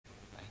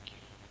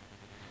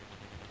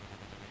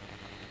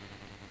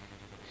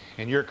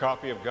In your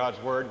copy of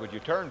God's Word, would you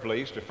turn,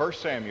 please, to 1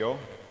 Samuel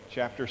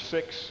chapter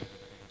 6.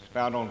 It's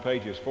found on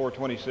pages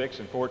 426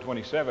 and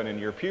 427 in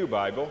your pew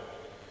Bible.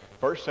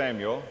 1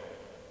 Samuel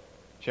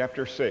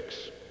chapter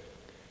 6.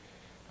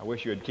 I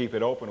wish you'd keep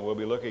it open. We'll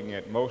be looking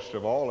at most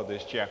of all of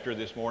this chapter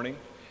this morning.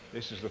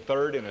 This is the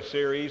third in a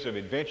series of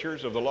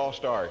adventures of the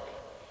lost ark.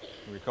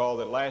 You recall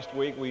that last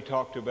week we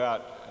talked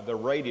about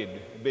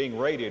being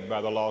raided by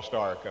the lost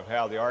ark, of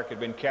how the ark had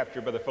been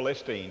captured by the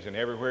Philistines, and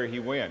everywhere he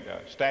went,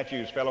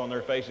 statues fell on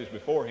their faces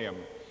before him.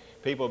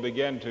 People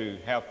began to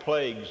have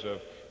plagues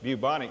of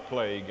bubonic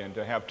plague and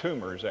to have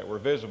tumors that were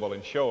visible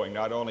and showing,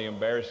 not only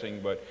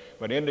embarrassing,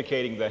 but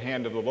indicating the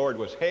hand of the Lord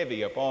was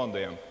heavy upon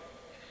them.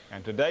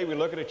 And today we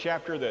look at a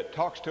chapter that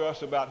talks to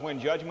us about when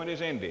judgment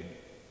is ended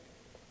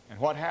and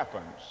what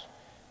happens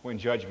when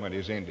judgment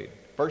is ended.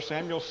 1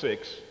 Samuel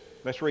 6.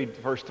 Let's read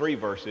the first 3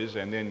 verses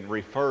and then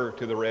refer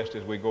to the rest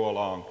as we go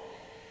along.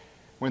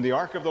 When the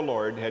ark of the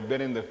Lord had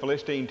been in the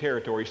Philistine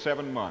territory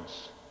 7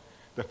 months,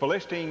 the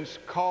Philistines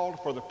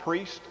called for the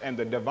priests and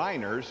the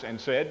diviners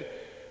and said,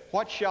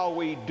 "What shall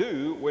we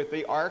do with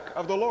the ark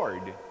of the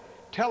Lord?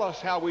 Tell us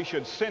how we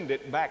should send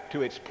it back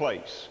to its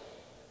place."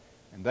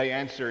 And they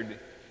answered,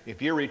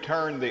 "If you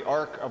return the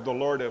ark of the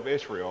Lord of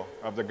Israel,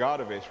 of the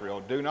God of Israel,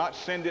 do not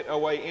send it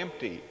away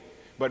empty,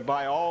 but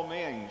by all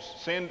means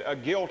send a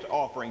guilt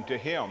offering to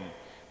him.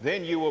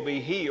 Then you will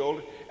be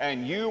healed,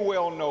 and you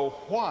will know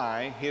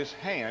why his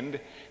hand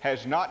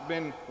has not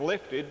been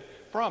lifted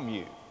from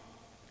you."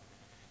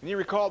 And you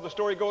recall the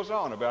story goes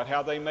on about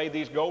how they made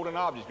these golden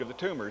objects of the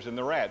tumors and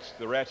the rats.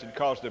 The rats had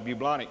caused the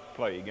bubonic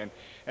plague.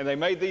 And they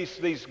made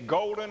these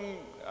golden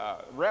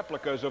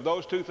replicas of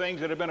those two things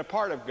that had been a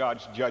part of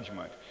God's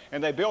judgment.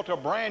 And they built a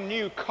brand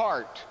new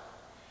cart.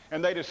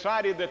 And they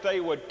decided that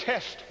they would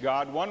test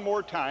God one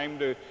more time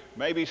to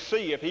maybe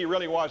see if he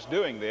really was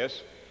doing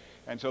this.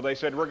 And so they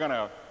said, we're going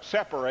to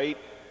separate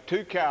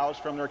 2 cows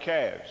from their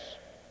calves.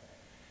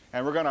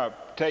 And we're going to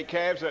take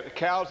cows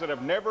that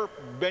have never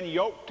been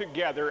yoked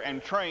together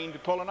and trained to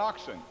pull an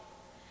oxen.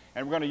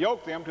 And we're going to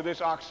yoke them to this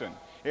oxen.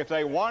 If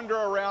they wander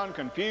around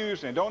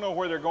confused and don't know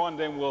where they're going,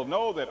 then we'll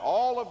know that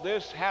all of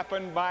this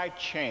happened by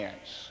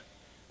chance.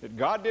 That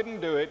God didn't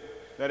do it,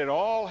 that it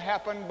all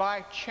happened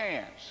by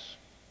chance.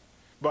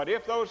 But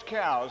if those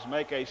cows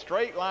make a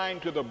straight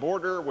line to the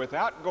border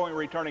without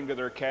returning to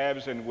their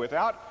calves and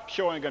without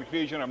showing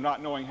confusion of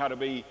not knowing how to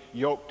be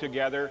yoked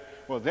together,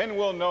 well, then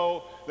we'll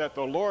know that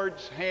the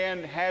Lord's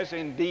hand has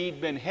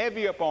indeed been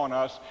heavy upon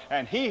us,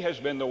 and he has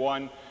been the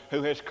one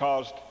who has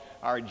caused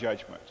our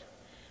judgment.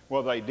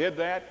 Well, they did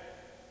that,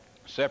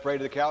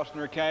 separated the cows from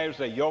their calves.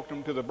 They yoked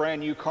them to the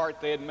brand new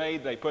cart they had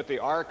made. They put the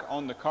ark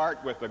on the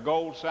cart with the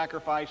gold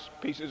sacrifice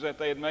pieces that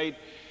they had made,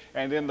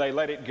 and then they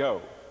let it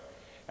go.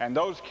 And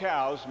those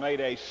cows made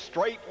a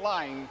straight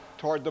line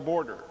toward the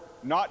border,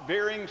 not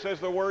veering,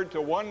 says the word,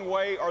 to one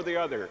way or the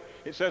other.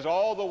 It says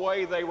all the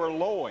way they were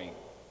lowing.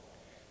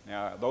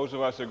 Now, those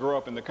of us that grew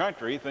up in the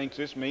country thinks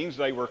this means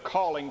they were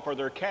calling for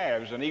their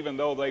calves, and even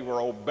though they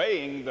were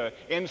obeying the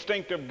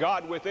instinct of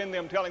God within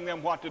them telling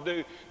them what to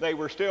do, they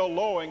were still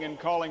lowing and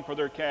calling for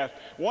their calves.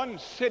 One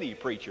city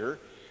preacher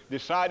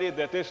decided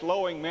that this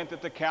lowing meant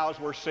that the cows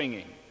were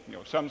singing. You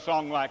know, some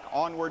song like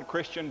 "Onward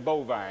Christian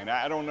Bovine,"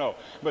 I don't know.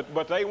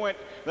 But they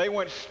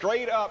went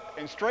straight up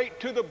and straight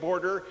to the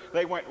border.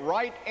 They went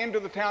right into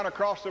the town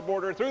across the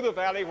border, through the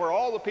valley where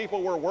all the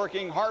people were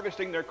working,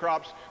 harvesting their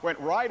crops, went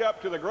right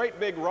up to the great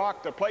big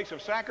rock, the place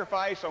of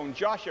sacrifice on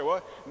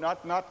Joshua,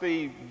 not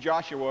the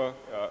Joshua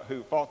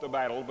who fought the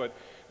battle, but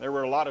there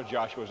were a lot of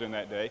Joshuas in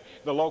that day,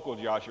 the local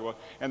Joshua.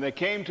 And they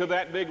came to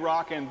that big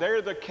rock, and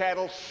there the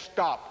cattle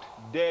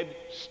stopped dead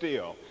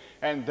still.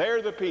 And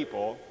there the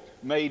people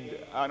made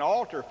an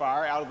altar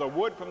fire out of the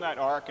wood from that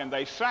ark, and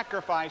they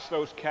sacrificed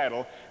those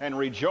cattle and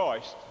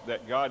rejoiced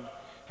that God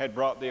had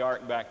brought the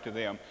ark back to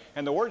them.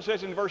 And the word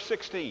says in verse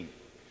 16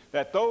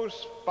 that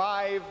those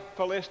 5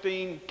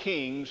 Philistine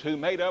kings who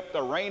made up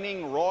the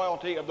reigning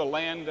royalty of the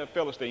land of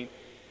Philistine,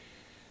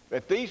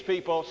 that these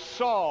people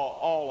saw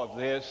all of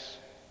this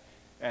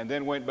and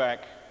then went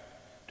back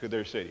to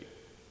their city.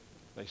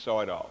 They saw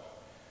it all.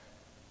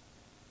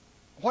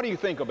 What do you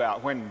think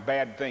about when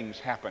bad things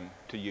happen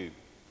to you?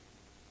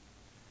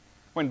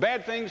 When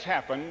bad things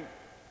happen,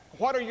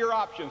 what are your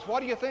options? What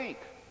do you think?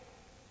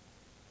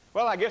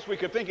 Well, I guess we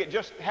could think it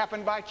just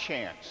happened by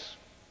chance.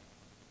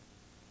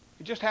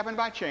 It just happened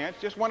by chance,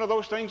 just one of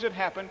those things that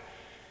happened.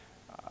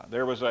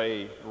 There was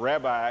a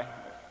Rabbi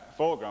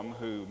Fulghum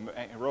who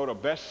wrote a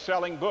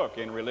best-selling book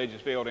in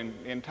religious field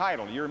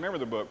entitled, you remember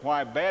the book,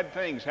 "Why Bad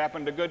Things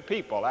Happen to Good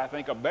People." I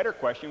think a better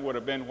question would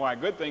have been why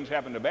good things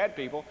happen to bad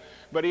people.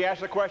 But he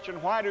asked the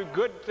question, why do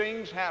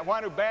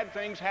bad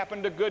things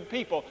happen to good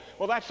people?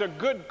 Well, that's a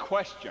good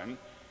question,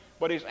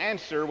 but his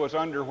answer was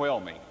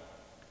underwhelming.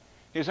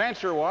 His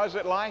answer was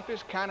that life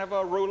is kind of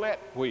a roulette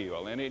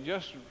wheel, and it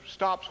just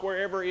stops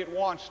wherever it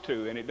wants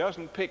to, and it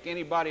doesn't pick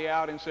anybody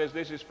out and says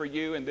this is for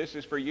you and this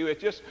is for you.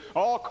 It's just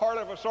all part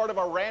of a sort of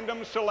a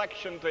random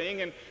selection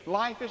thing, and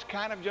life is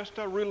kind of just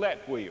a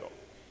roulette wheel.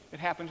 It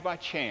happens by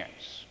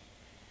chance.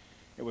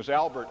 It was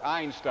Albert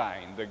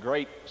Einstein, the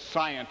great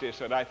scientist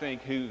that I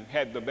think who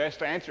had the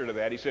best answer to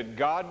that. He said,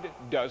 God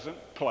doesn't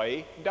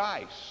play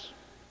dice.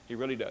 He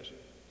really doesn't.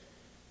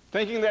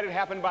 Thinking that it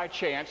happened by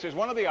chance is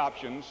one of the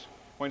options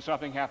when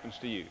something happens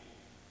to you.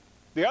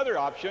 The other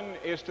option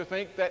is to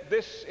think that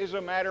this is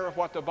a matter of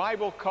what the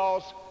Bible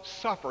calls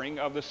suffering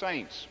of the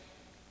saints.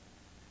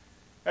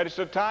 That it's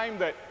a time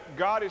that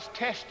God is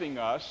testing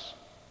us,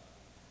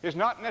 is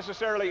not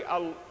necessarily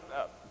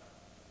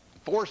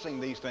forcing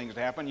these things to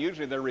happen.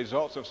 Usually they're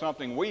results of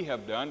something we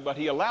have done, but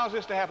he allows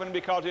this to happen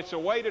because it's a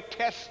way to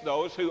test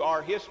those who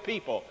are his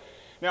people.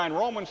 Now in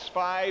Romans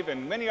 5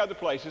 and many other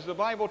places, the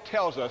Bible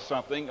tells us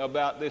something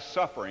about this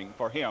suffering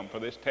for him, for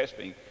this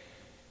testing.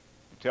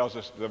 It tells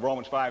us, the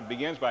Romans 5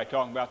 begins by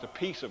talking about the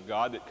peace of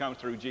God that comes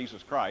through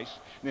Jesus Christ.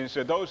 And then it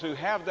said, those who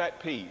have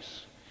that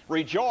peace,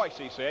 rejoice,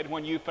 he said,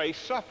 when you face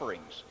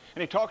sufferings.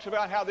 And he talks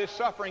about how this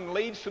suffering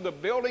leads to the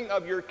building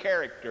of your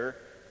character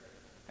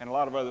and a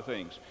lot of other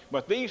things.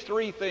 But these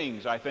three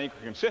things, I think,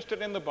 are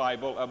consistent in the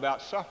Bible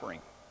about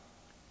suffering,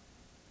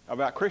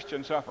 about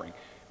Christian suffering.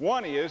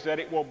 One is that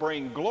it will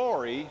bring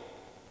glory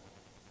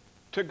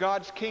to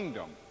God's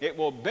kingdom. It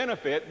will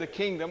benefit the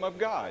kingdom of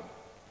God.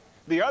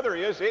 The other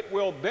is it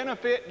will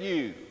benefit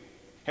you.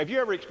 Have you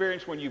ever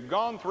experienced when you've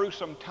gone through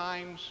some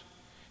times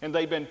and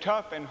they've been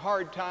tough and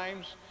hard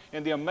times,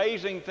 and the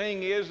amazing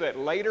thing is that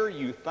later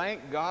you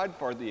thank God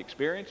for the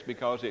experience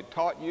because it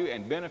taught you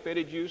and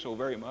benefited you so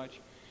very much?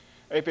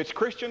 If it's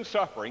Christian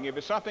suffering, if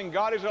it's something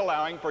God is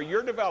allowing for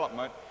your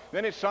development,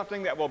 then it's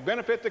something that will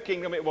benefit the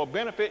kingdom, it will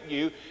benefit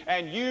you,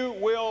 and you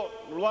will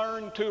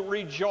learn to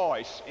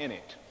rejoice in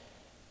it.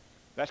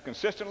 That's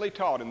consistently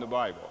taught in the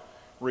Bible.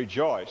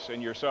 Rejoice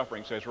in your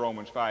suffering, says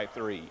Romans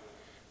 5:3.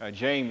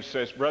 James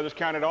says, brothers,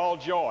 count it all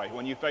joy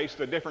when you face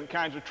the different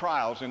kinds of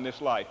trials in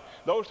this life.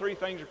 Those three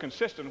things are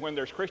consistent when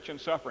there's Christian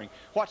suffering.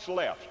 What's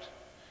left?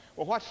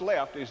 Well, what's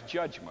left is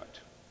judgment.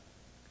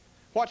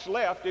 What's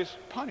left is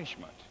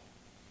punishment.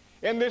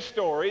 In this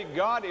story,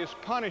 God is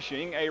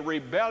punishing a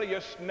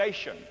rebellious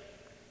nation,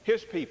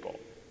 his people.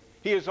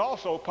 He is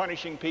also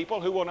punishing people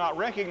who will not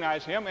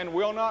recognize him and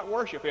will not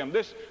worship him.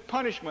 This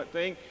punishment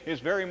thing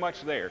is very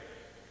much there.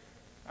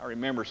 I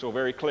remember so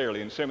very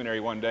clearly in seminary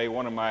one day,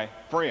 one of my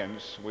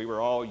friends, we were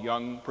all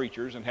young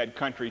preachers and had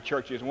country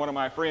churches, and one of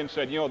my friends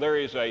said, you know, there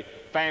is a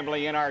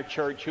family in our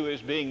church who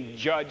is being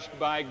judged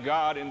by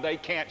God, and they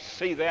can't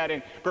see that,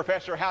 and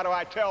Professor, how do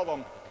I tell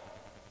them?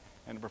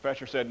 And the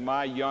professor said,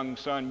 my young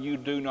son, you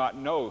do not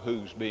know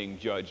who's being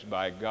judged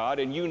by God,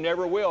 and you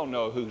never will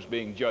know who's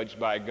being judged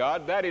by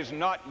God. That is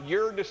not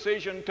your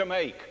decision to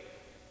make.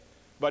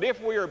 But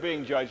if we are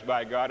being judged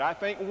by God, I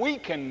think we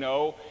can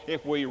know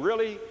if we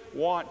really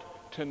want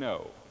to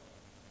know.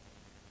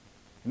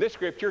 This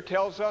scripture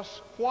tells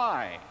us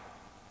why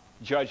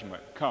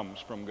judgment comes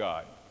from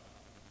God.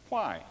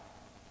 Why?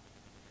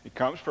 It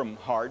comes from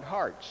hard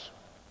hearts.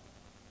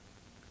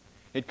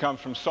 It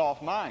comes from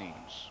soft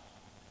minds.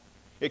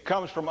 It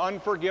comes from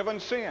unforgiven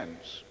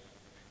sins.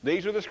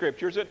 These are the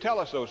scriptures that tell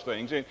us those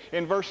things.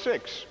 In verse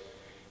 6,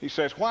 he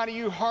says, why do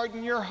you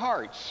harden your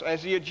hearts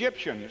as the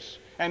Egyptians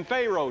and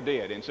Pharaoh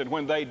did? And said,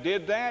 when they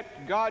did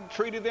that, God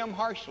treated them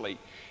harshly.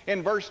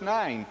 In verse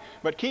 9,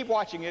 but keep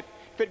watching it.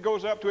 If it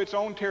goes up to its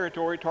own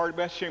territory toward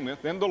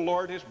Beth-Shemesh, then the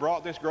Lord has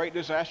brought this great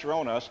disaster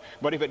on us.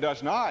 But if it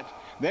does not,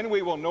 then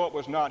we will know it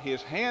was not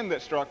his hand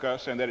that struck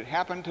us and that it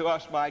happened to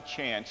us by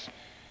chance.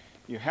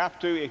 You have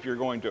to, if you're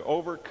going to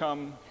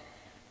overcome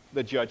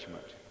the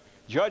judgment.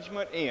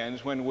 Judgment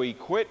ends when we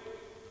quit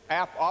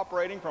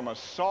operating from a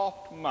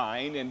soft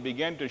mind and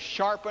begin to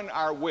sharpen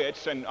our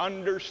wits and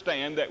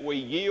understand that we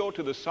yield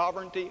to the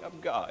sovereignty of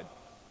God.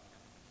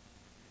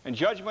 And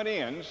judgment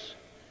ends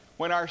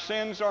when our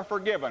sins are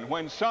forgiven,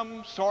 when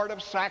some sort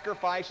of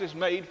sacrifice is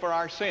made for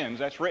our sins.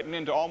 That's written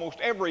into almost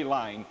every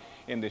line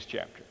in this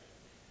chapter.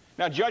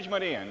 Now,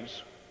 judgment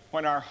ends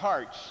when our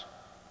hearts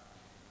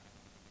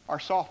are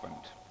softened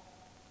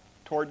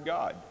toward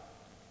God.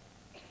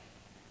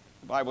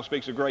 The Bible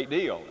speaks a great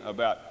deal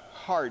about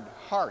hard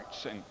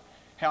hearts and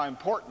how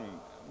important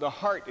the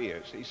heart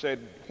is. He said,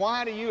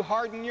 why do you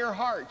harden your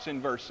hearts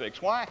in verse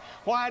 6?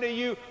 Why do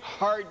you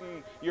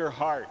harden your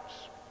hearts?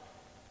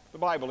 The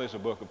Bible is a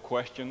book of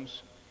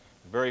questions.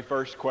 The very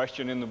first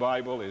question in the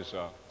Bible is,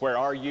 where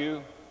are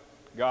you?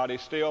 God is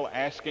still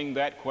asking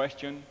that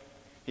question.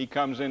 He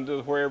comes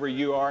into wherever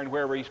you are and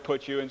wherever he's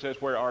put you and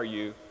says, where are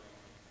you?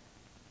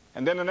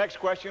 And then the next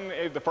question,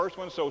 the first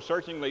one is so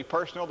searchingly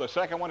personal. The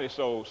second one is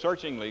so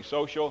searchingly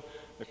social.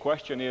 The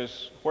question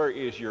is, where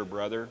is your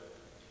brother?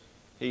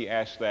 He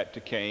asked that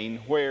to Cain.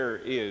 Where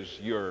is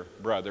your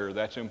brother?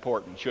 That's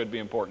important, should be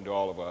important to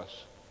all of us.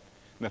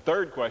 And the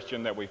third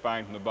question that we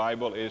find in the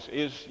Bible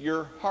is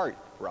your heart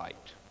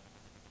right?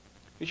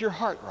 Is your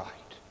heart right?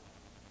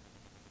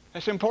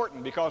 That's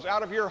important because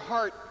out of your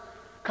heart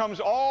comes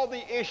all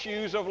the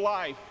issues of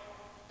life.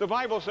 The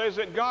Bible says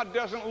that God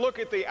doesn't look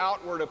at the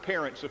outward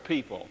appearance of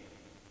people.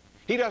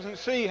 He doesn't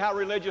see how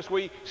religious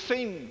we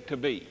seem to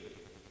be.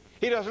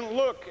 He doesn't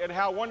look at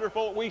how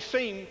wonderful we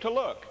seem to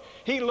look.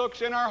 He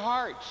looks in our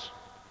hearts.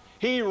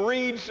 He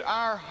reads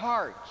our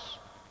hearts.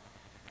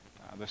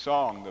 The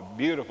song, the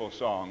beautiful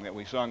song that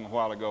we sung a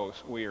while ago,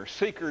 we are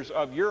seekers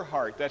of your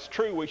heart. That's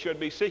true, we should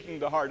be seeking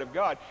the heart of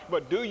God.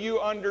 But do you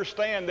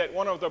understand that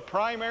one of the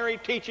primary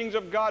teachings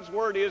of God's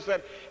Word is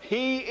that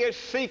He is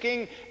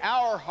seeking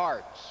our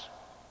hearts?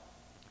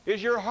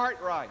 Is your heart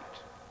right?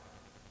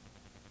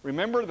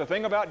 Remember the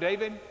thing about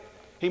David?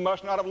 He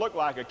must not have looked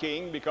like a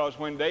king, because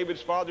when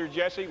David's father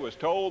Jesse was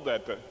told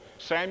that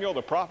Samuel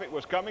the prophet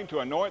was coming to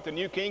anoint the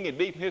new king and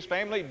be from his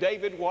family,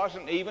 David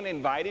wasn't even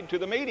invited to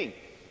the meeting.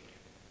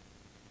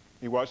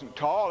 He wasn't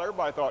tall.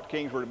 Everybody thought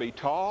kings were to be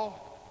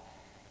tall.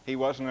 He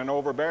wasn't an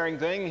overbearing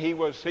thing. He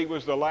was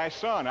the last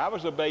son. I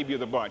was the baby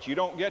of the bunch. You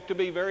don't get to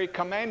be very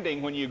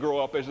commanding when you grow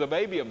up as the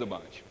baby of the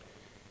bunch.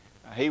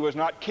 He was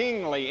not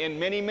kingly in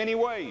many, many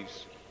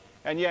ways.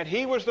 And yet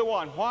he was the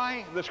one.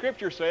 Why? The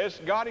Scripture says,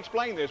 God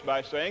explained this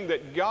by saying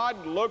that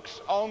God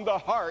looks on the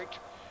heart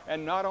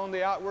and not on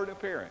the outward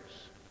appearance.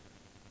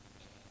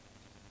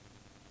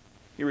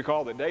 You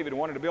recall that David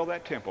wanted to build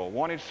that temple,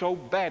 wanted so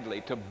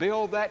badly to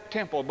build that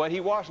temple, but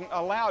he wasn't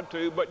allowed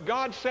to. But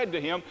God said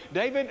to him,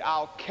 David,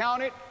 I'll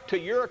count it to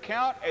your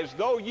account as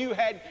though you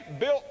had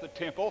built the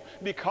temple,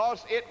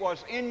 because it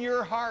was in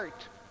your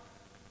heart.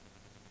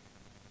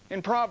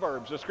 In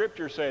Proverbs, the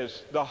Scripture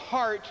says, the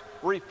heart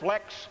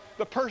reflects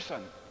the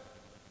person.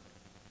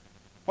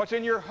 What's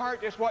in your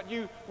heart is what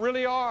you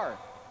really are.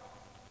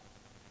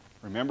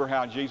 Remember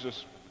how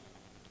Jesus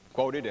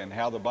quoted and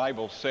how the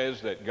Bible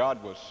says that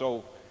God was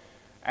so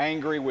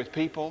angry with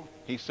people?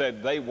 He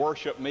said, they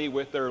worship me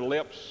with their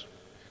lips,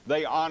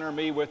 they honor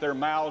me with their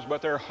mouths,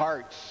 but their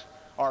hearts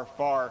are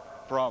far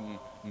from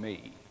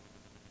me.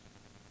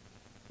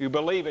 You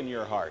believe in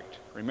your heart.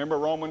 Remember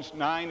Romans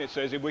 9, it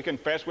says, if we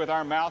confess with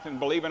our mouth and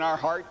believe in our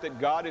heart that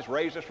God has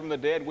raised us from the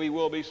dead, we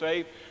will be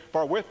saved.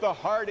 For with the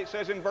heart, it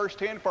says in verse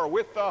 10, for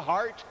with the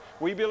heart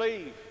we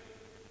believe.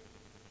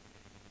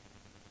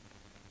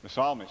 The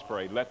psalmist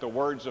prayed, let the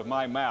words of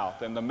my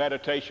mouth and the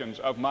meditations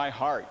of my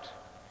heart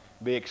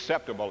be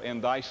acceptable in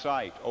thy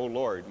sight, O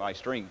Lord, my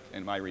strength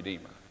and my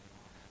Redeemer.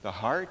 The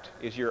heart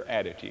is your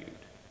attitude.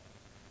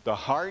 The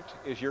heart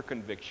is your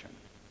conviction.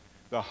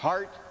 The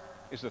heart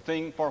is the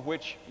thing for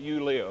which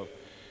you live.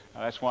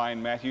 That's why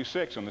in Matthew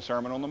 6 on the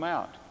Sermon on the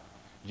Mount,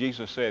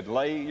 Jesus said,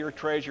 lay your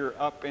treasure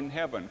up in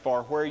heaven,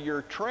 for where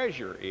your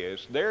treasure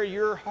is, there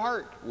your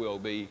heart will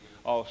be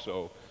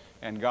also.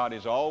 And God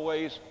is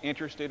always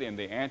interested in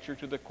the answer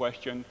to the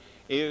question,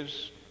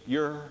 is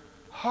your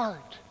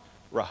heart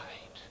right?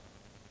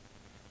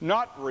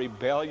 Not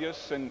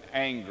rebellious and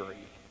angry.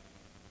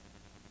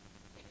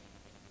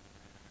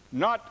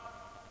 Not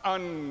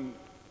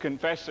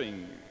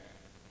unconfessing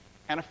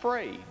and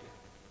afraid.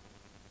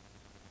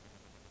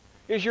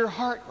 Is your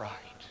heart right?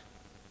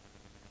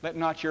 Let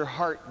not your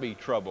heart be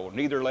troubled,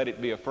 neither let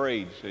it be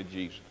afraid, said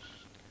Jesus,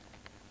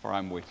 for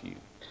I'm with you.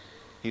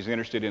 He's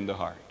interested in the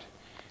heart.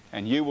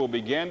 And you will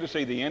begin to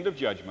see the end of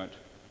judgment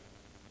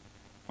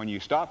when you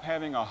stop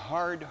having a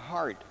hard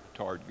heart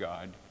toward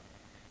God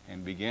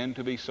and begin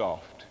to be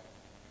soft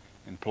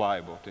and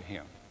pliable to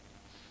Him.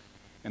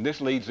 And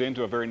this leads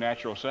into a very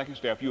natural second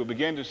step. You will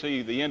begin to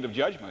see the end of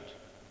judgment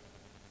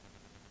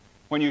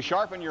when you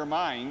sharpen your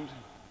mind,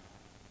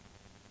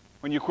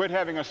 when you quit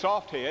having a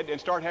soft head and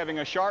start having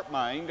a sharp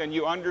mind, and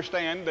you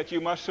understand that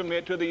you must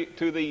submit to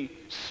the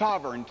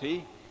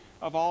sovereignty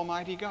of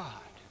Almighty God.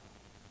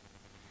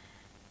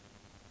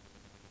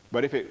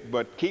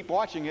 But keep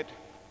watching it.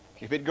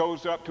 If it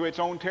goes up to its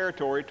own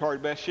territory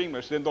toward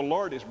Beth-Shemesh, then the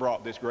Lord has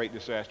brought this great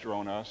disaster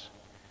on us.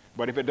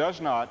 But if it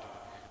does not,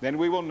 then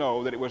we will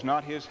know that it was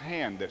not His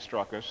hand that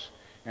struck us,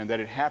 and that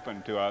it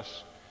happened to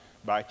us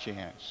by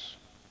chance.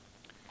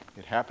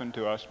 It happened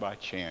to us by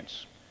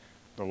chance.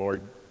 The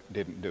Lord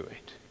didn't do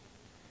it.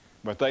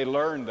 But they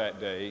learned that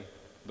day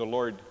the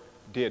Lord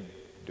did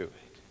do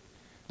it.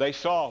 They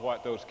saw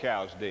what those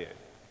cows did.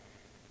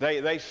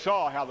 They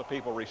saw how the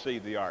people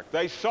received the ark.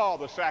 They saw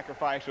the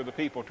sacrifice of the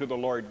people to the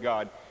Lord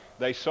God.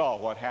 They saw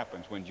what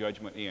happens when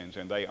judgment ends,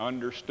 and they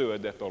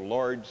understood that the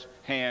Lord's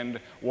hand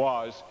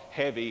was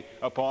heavy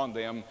upon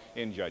them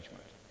in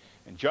judgment.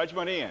 And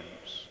judgment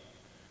ends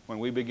when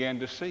we begin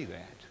to see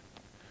that,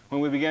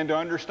 when we begin to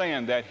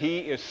understand that He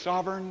is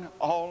sovereign,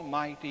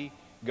 almighty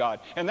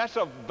God. And that's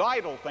a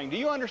vital thing. Do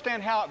you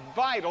understand how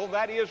vital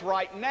that is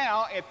right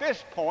now at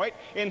this point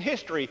in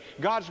history?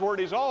 God's Word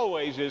is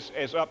always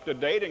as up to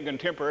date and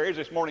contemporary as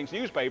this morning's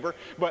newspaper,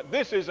 but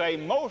this is a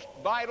most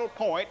vital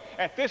point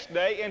at this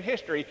day in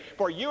history,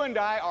 for you and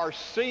I are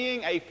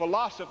seeing a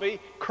philosophy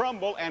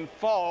crumble and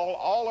fall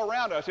all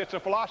around us. It's a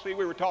philosophy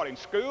we were taught in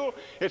school.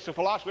 It's a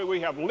philosophy we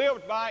have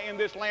lived by in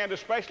this land,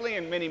 especially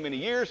in many, many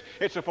years.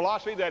 It's a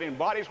philosophy that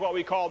embodies what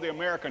we call the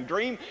American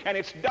dream, and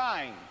it's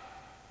dying.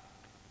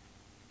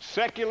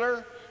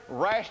 Secular,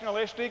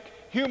 rationalistic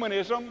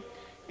humanism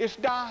is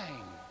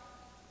dying.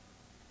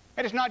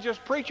 And it's not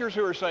just preachers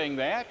who are saying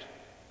that.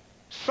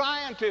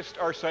 Scientists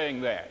are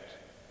saying that.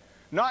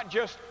 Not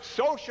just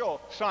social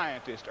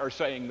scientists are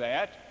saying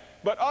that,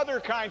 but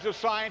other kinds of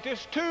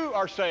scientists too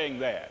are saying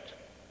that.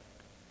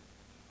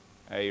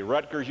 A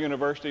Rutgers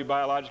University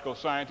biological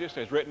scientist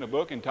has written a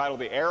book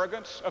entitled The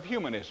Arrogance of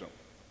Humanism.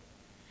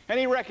 And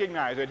he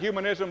recognized that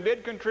humanism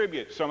did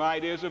contribute some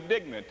ideas of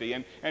dignity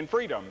and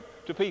freedom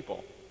to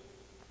people.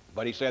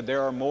 But he said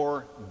there are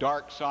more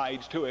dark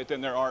sides to it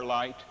than there are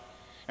light.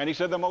 And he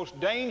said the most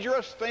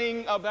dangerous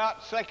thing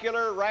about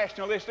secular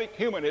rationalistic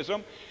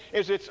humanism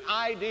is its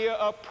idea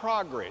of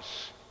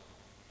progress.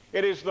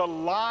 It is the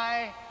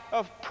lie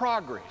of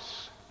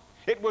progress.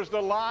 It was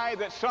the lie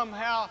that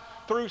somehow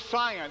through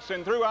science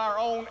and through our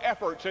own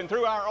efforts and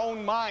through our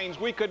own minds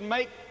we could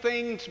make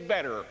things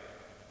better.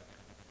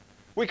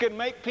 We could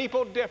make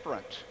people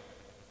different.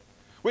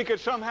 We could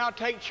somehow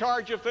take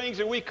charge of things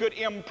and we could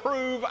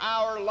improve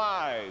our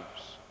lives.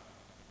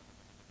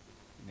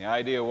 The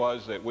idea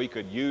was that we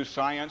could use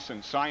science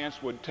and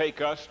science would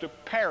take us to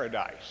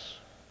paradise.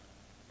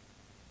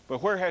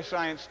 But where has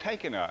science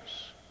taken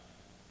us?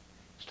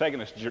 It's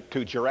taken us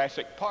to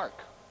Jurassic Park.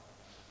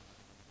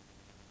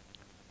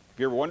 Have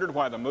you ever wondered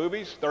why the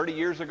movies 30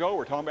 years ago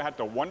were talking about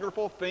the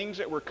wonderful things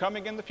that were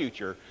coming in the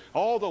future?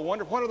 What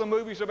are the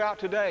movies about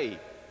today?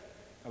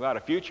 About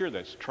a future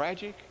that's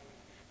tragic,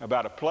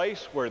 about a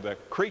place where the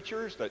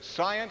creatures that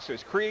science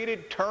has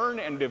created turn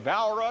and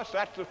devour us.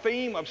 That's the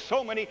theme of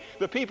so many.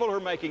 The people who are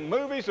making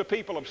movies, the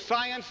people of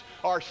science,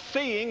 are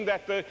seeing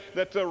that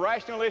the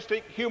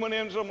rationalistic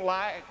humanism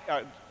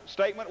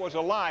statement was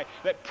a lie,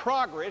 that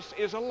progress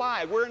is a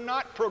lie. We're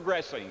not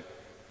progressing.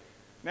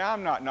 Now,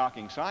 I'm not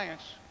knocking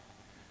science.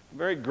 I'm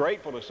very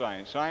grateful to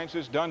science. Science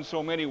has done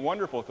so many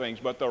wonderful things,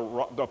 but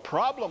the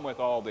problem with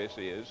all this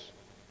is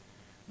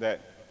that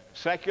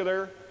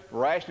secular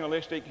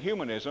rationalistic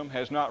humanism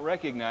has not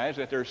recognized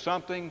that there's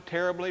something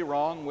terribly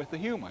wrong with the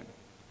human.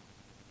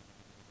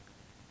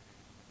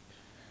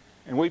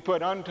 And we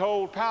put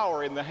untold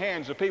power in the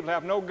hands of people who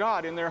have no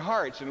God in their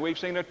hearts, and we've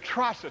seen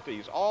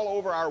atrocities all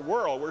over our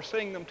world. We're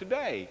seeing them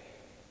today.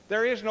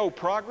 There is no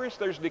progress,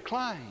 there's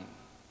decline.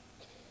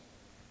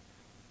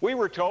 We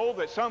were told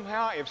that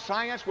somehow if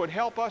science would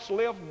help us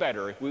live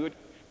better, if we would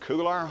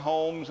cool our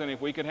homes, and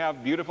if we could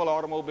have beautiful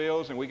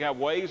automobiles, and we could have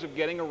ways of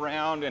getting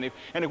around, and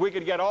if we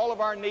could get all of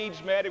our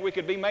needs met, if we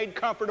could be made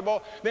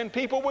comfortable, then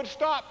people would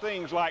stop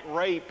things like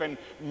rape and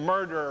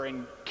murder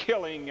and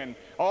killing and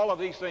all of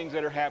these things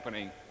that are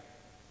happening.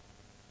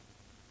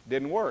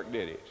 Didn't work,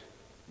 did it?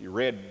 You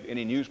read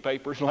any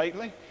newspapers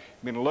lately?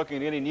 Been looking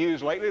at any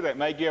news lately that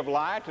may give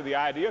light to the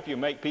idea if you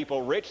make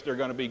people rich, they're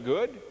going to be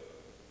good?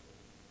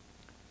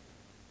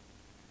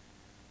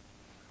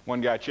 One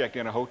guy checked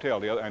in a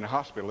hotel, in a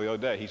hospital the other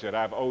day. He said,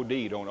 I've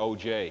OD'd on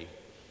OJ.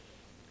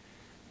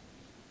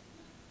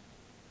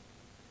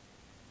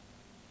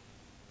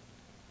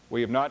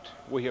 We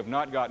have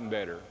not gotten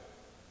better.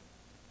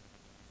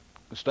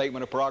 The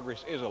statement of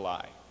progress is a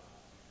lie.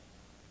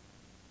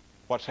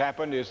 What's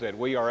happened is that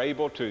we are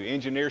able to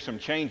engineer some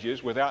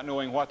changes without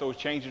knowing what those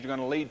changes are going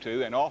to lead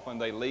to, and often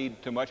they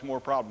lead to much more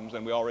problems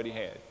than we already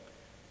had.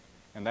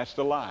 And that's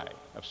the lie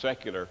of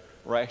secular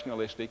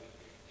rationalistic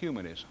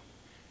humanism.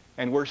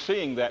 And we're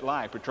seeing that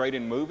lie portrayed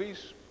in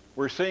movies.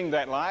 We're seeing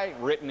that lie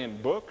written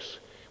in books.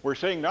 We're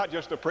seeing not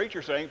just the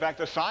preacher saying, in fact,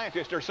 the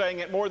scientists are saying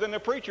it more than the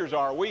preachers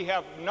are. We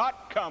have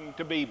not come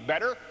to be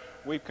better.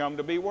 We've come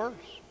to be worse.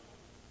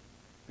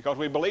 Because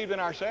we believed in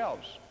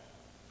ourselves.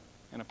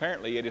 And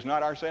apparently it is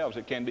not ourselves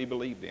that can be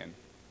believed in.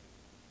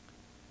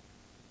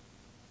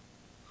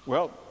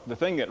 Well, the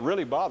thing that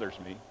really bothers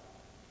me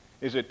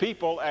is that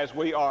people, as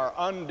we are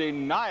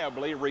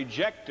undeniably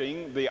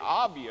rejecting the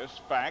obvious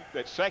fact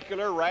that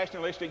secular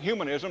rationalistic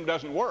humanism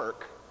doesn't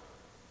work,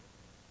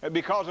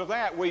 because of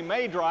that we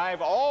may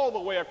drive all the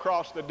way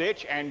across the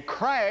ditch and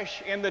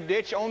crash in the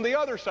ditch on the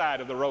other side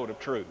of the road of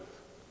truth.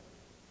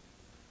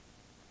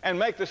 And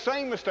make the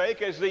same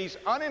mistake as these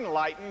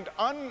unenlightened,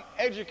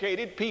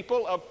 uneducated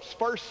people of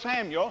 1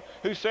 Samuel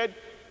who said,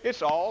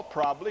 it's all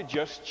probably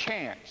just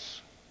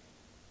chance.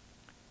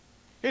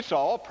 It's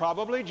all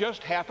probably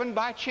just happened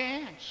by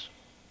chance.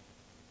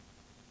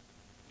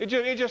 It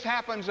just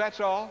happens, that's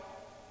all.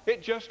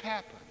 It just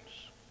happens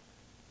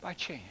by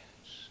chance.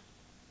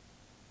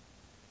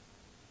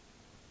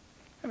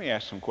 Let me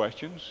ask some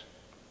questions.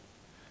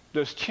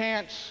 Does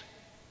chance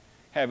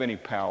have any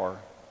power?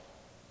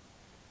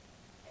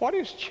 What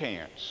is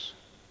chance?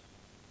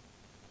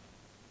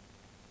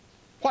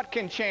 What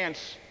can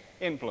chance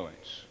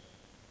influence?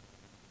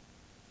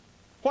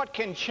 What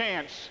can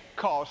chance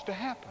cause to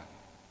happen?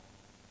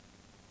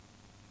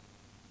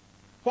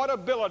 What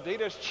ability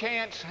does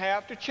chance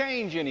have to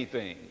change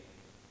anything?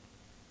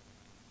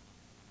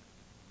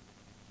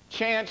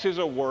 Chance is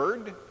a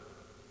word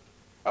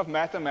of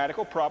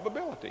mathematical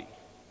probability.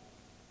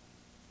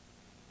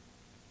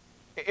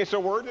 It's a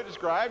word that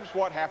describes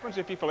what happens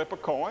if you flip a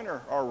coin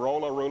or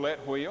roll a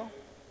roulette wheel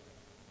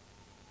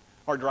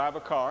or drive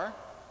a car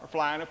or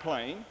fly in a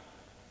plane.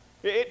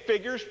 It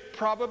figures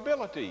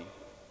probability.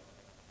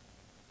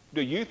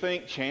 Do you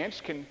think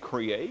chance can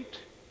create?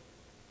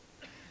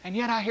 And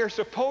yet I hear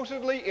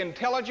supposedly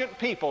intelligent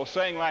people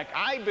saying, like,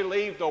 I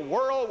believe the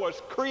world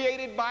was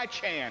created by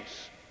chance.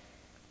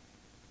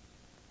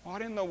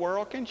 What in the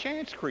world can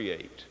chance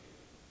create?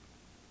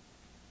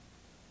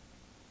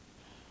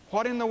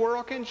 What in the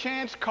world can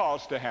chance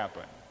cause to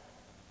happen?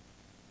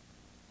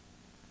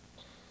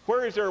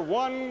 Where is there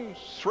one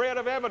shred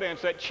of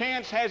evidence that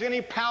chance has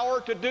any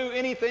power to do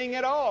anything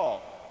at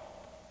all?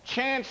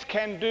 Chance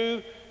can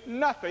do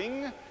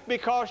nothing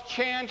because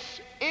chance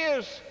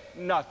is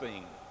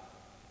nothing.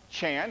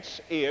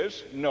 Chance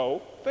is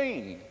no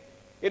thing.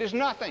 It is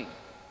nothing.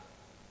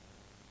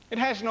 It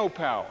has no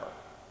power.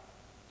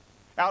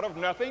 Out of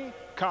nothing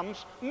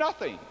comes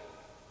nothing.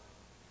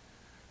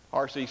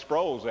 R.C.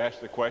 Sproul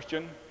asked the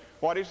question,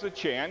 what is the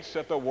chance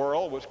that the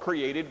world was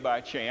created by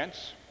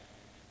chance?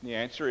 The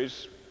answer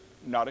is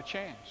not a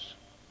chance.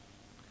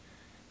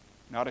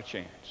 Not a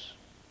chance.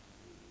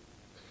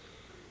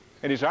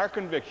 It is our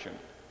conviction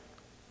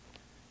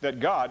that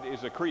God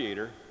is the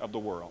creator of the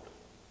world.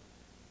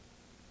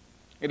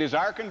 It is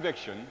our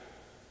conviction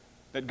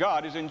that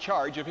God is in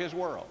charge of his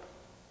world.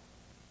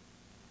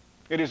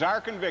 It is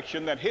our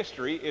conviction that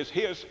history is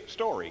his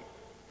story,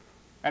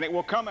 and it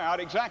will come out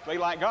exactly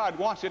like God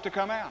wants it to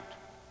come out.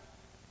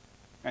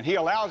 And he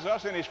allows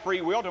us in his free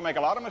will to make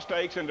a lot of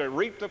mistakes and to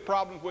reap the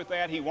problems with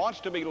that. He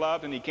wants to be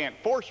loved, and he can't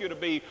force you to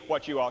be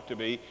what you ought to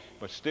be,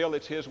 but still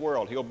it's his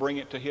world. He'll bring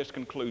it to his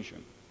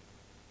conclusion.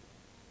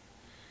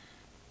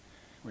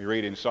 We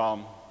read in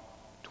Psalm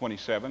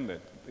 27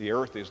 that the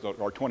earth is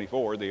or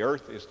 24, the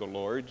earth is the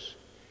Lord's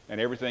and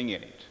everything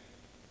in it.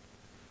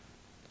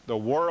 The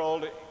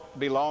world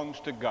belongs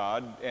to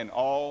God and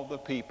all the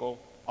people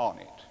on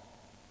it.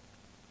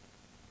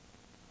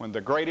 When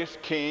the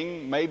greatest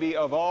king, maybe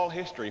of all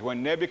history,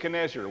 when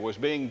Nebuchadnezzar was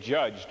being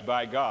judged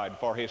by God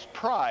for his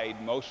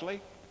pride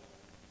mostly,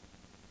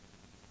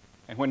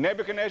 and when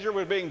Nebuchadnezzar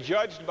was being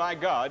judged by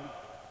God,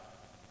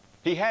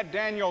 he had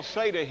Daniel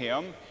say to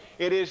him,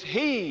 it is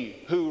he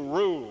who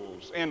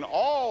rules in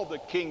all the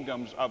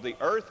kingdoms of the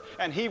earth,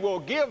 and he will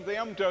give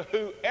them to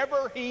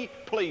whoever he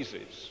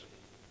pleases.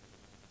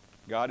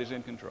 God is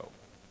in control.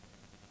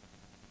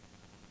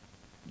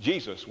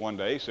 Jesus one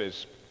day,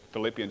 says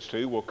Philippians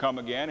 2, will come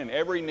again, and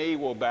every knee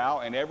will bow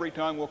and every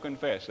tongue will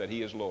confess that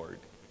he is Lord,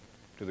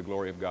 to the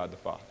glory of God the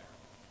Father.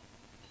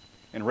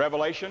 In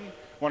Revelation,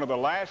 one of the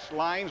last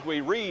lines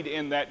we read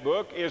in that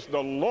book is,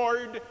 the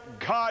Lord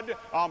God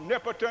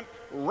omnipotent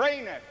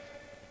reigneth.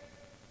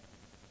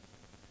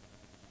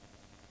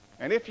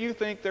 And if you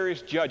think there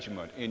is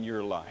judgment in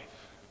your life,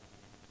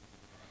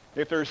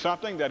 if there's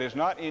something that is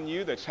not in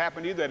you, that's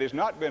happened to you, that has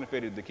not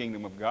benefited the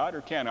kingdom of God,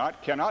 or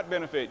cannot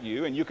benefit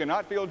you, and you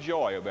cannot feel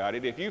joy about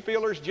it, if you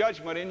feel there's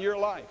judgment in your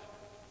life,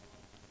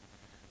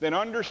 then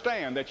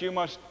understand that you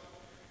must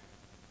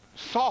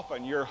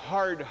soften your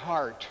hard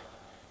heart,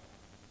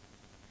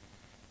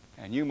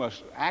 and you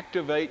must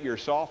activate your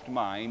soft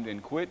mind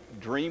and quit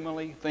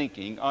dreamily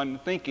thinking,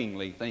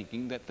 unthinkingly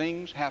thinking that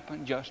things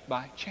happen just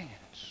by chance.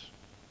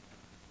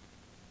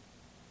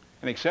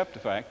 And accept the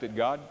fact that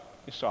God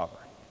is sovereign.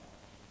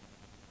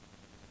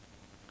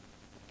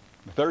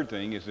 The third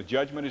thing is the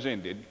judgment is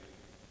ended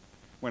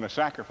when a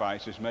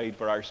sacrifice is made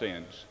for our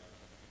sins,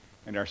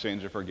 and our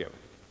sins are forgiven.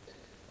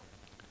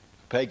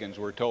 Pagans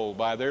were told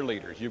by their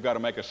leaders, you've got to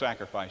make a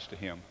sacrifice to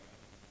him.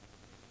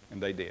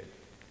 And they did.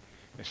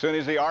 As soon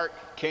as the ark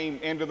came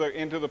into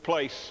the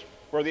place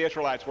where the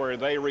Israelites were,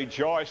 they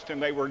rejoiced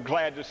and they were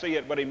glad to see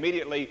it, but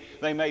immediately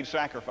they made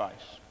sacrifice.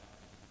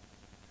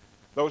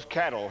 Those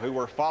cattle who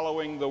were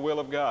following the will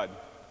of God,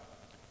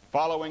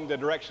 following the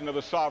direction of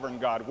the sovereign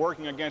God,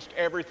 working against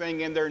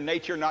everything in their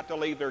nature not to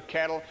leave their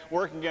cattle,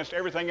 working against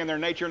everything in their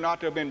nature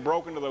not to have been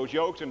broken to those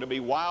yokes and to be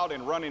wild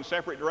and run in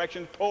separate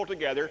directions, pulled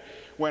together,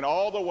 went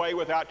all the way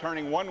without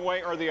turning one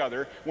way or the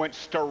other, went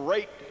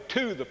straight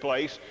to the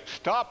place,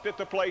 stopped at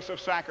the place of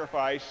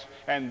sacrifice,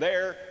 and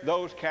there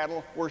those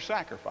cattle were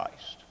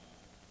sacrificed.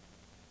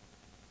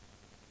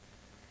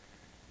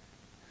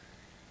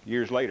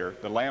 Years later,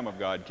 the Lamb of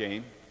God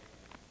came,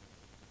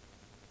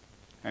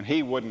 and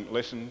he wouldn't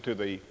listen to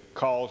the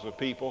calls of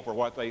people for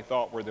what they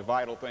thought were the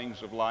vital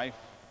things of life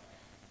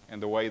and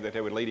the way that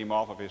they would lead him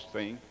off of his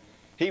thing.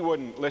 He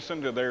wouldn't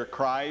listen to their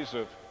cries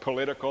of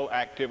political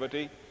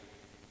activity.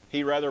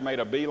 He rather made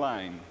a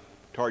beeline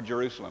toward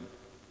Jerusalem.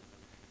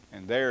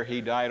 And there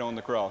he died on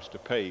the cross to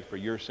pay for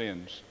your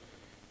sins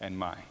and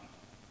mine.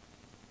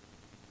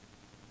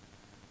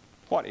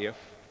 What if?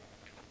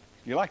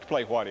 You like to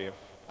play what if?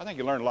 I think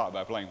you learn a lot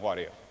by playing what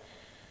if.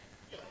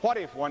 What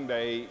if one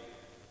day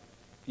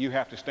you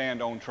have to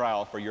stand on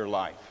trial for your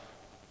life?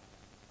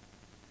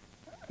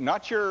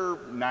 Not your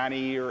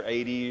 90 or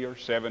 80 or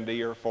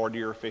 70 or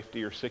 40 or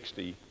 50 or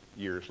 60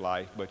 years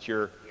life, but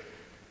your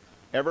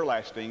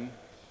everlasting,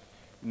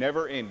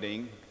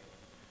 never-ending,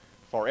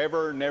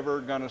 forever, never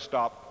gonna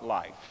stop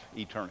life,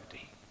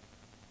 eternity.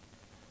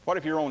 What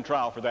if you're on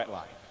trial for that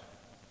life?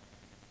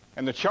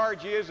 And the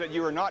charge is that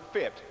you are not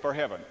fit for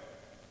heaven.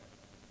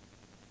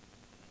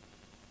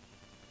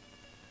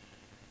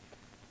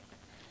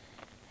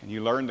 And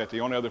you learn that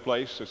the only other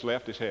place that's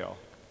left is hell,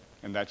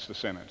 and that's the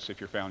sentence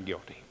if you're found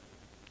guilty.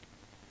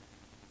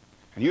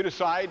 And you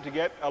decide to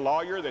get a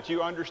lawyer that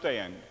you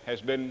understand has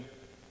been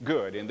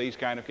good in these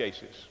kind of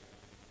cases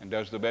and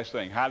does the best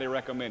thing, highly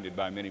recommended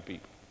by many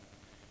people.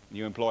 And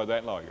you employ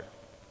that lawyer.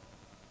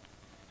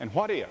 And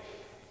what if,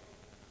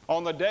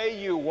 on the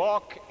day you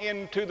walk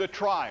into the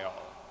trial,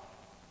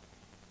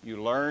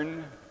 you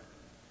learn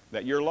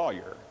that your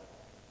lawyer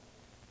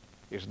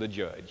is the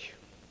judge.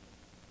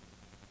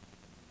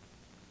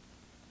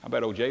 I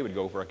bet O.J. would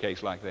go for a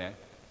case like that.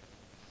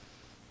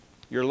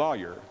 Your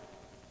lawyer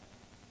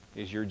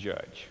is your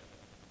judge.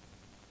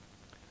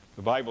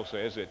 The Bible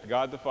says that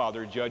God the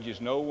Father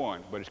judges no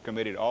one, but has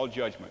committed all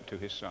judgment to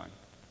his Son.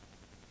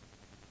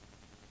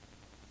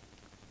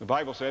 The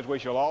Bible says we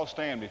shall all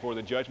stand before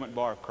the judgment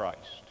bar of Christ.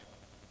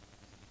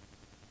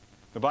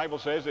 The Bible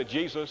says that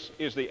Jesus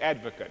is the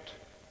advocate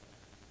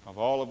of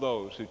all of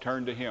those who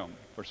turn to him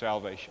for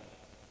salvation.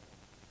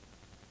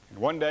 And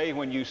one day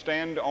when you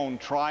stand on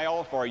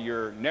trial for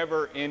your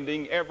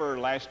never-ending,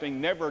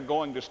 everlasting,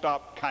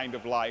 never-going-to-stop kind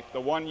of life,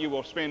 the one you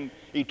will spend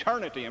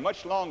eternity in,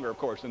 much longer, of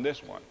course, than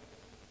this one,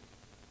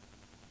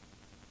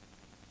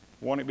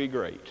 won't it be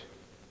great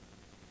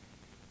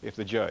if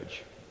the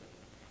judge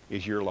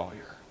is your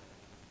lawyer?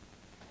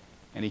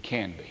 And he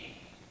can be,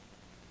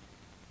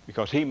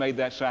 because he made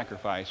that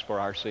sacrifice for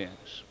our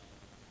sins.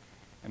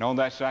 And on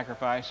that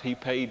sacrifice, he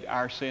paid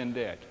our sin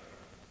debt.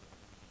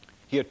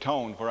 He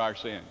atoned for our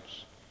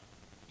sins.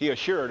 He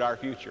assured our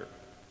future,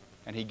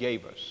 and he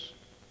gave us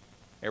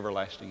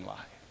everlasting life.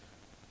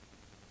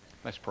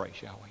 Let's pray,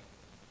 shall we?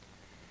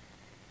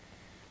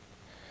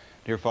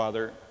 Dear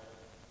Father,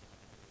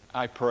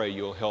 I pray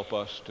you'll help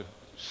us to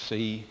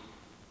see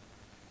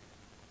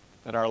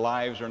that our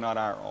lives are not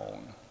our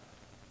own.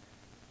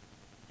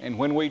 And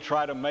when we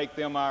try to make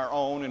them our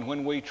own, and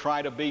when we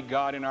try to be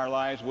God in our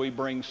lives, we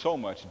bring so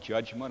much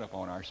judgment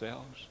upon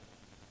ourselves.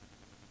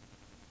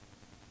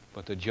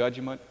 But the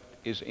judgment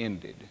is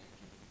ended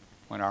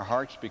when our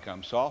hearts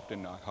become soft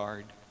and not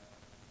hard.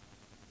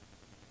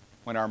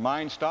 When our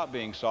minds stop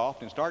being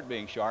soft and start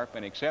being sharp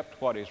and accept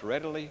what is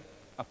readily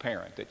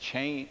apparent, that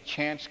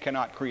chance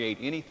cannot create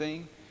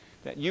anything,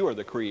 that you are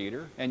the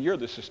creator and you're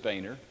the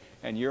sustainer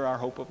and you're our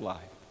hope of life.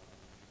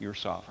 You're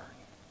sovereign.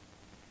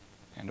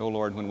 And, oh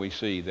Lord, when we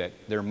see that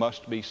there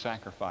must be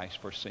sacrifice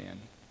for sin,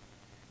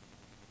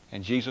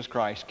 and Jesus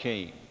Christ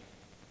came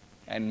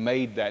and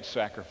made that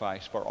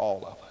sacrifice for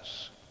all of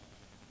us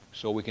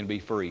so we can be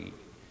freed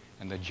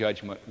and the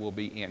judgment will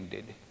be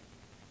ended.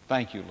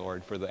 Thank you,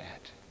 Lord, for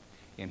that.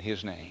 In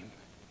his name,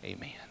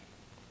 amen.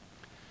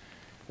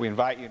 We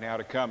invite you now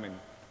to come and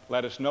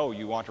let us know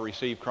you want to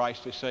receive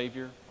Christ as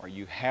Savior, or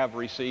you have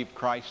received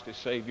Christ as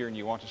Savior and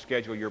you want to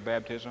schedule your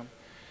baptism.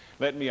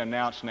 Let me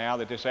announce now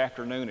that this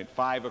afternoon at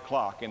 5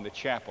 o'clock in the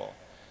chapel,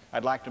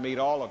 I'd like to meet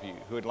all of you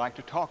who would like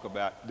to talk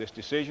about this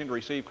decision to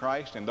receive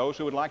Christ and those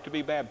who would like to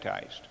be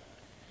baptized.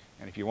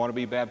 And if you want to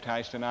be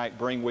baptized tonight,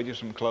 bring with you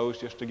some clothes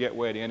just to get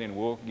wet in, and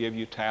we'll give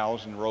you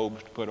towels and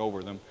robes to put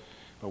over them.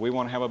 But we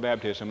want to have a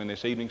baptism in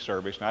this evening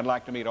service, and I'd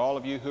like to meet all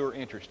of you who are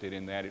interested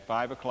in that at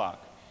 5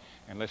 o'clock.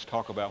 And let's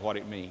talk about what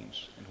it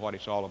means and what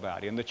it's all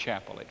about in the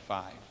chapel at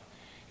 5.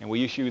 And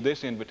we issue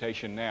this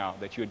invitation now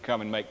that you would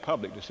come and make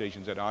public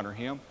decisions that honor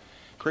him.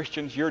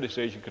 Christians, your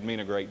decision could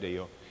mean a great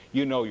deal.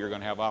 You know you're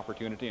going to have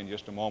opportunity in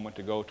just a moment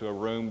to go to a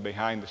room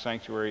behind the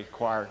sanctuary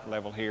choir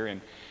level here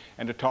and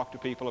to talk to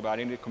people about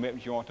any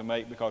commitments you want to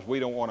make, because we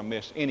don't want to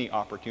miss any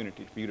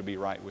opportunity for you to be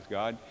right with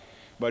God.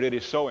 But it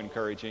is so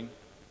encouraging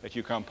that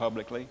you come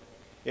publicly.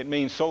 It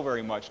means so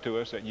very much to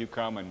us that you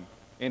come and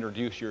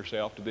introduce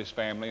yourself to this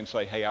family and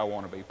say, hey, I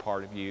want to be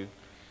part of you.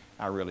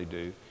 I really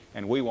do.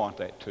 And we want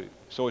that too.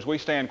 So as we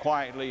stand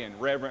quietly and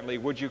reverently,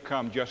 would you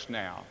come just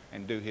now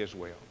and do his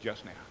will,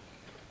 just now?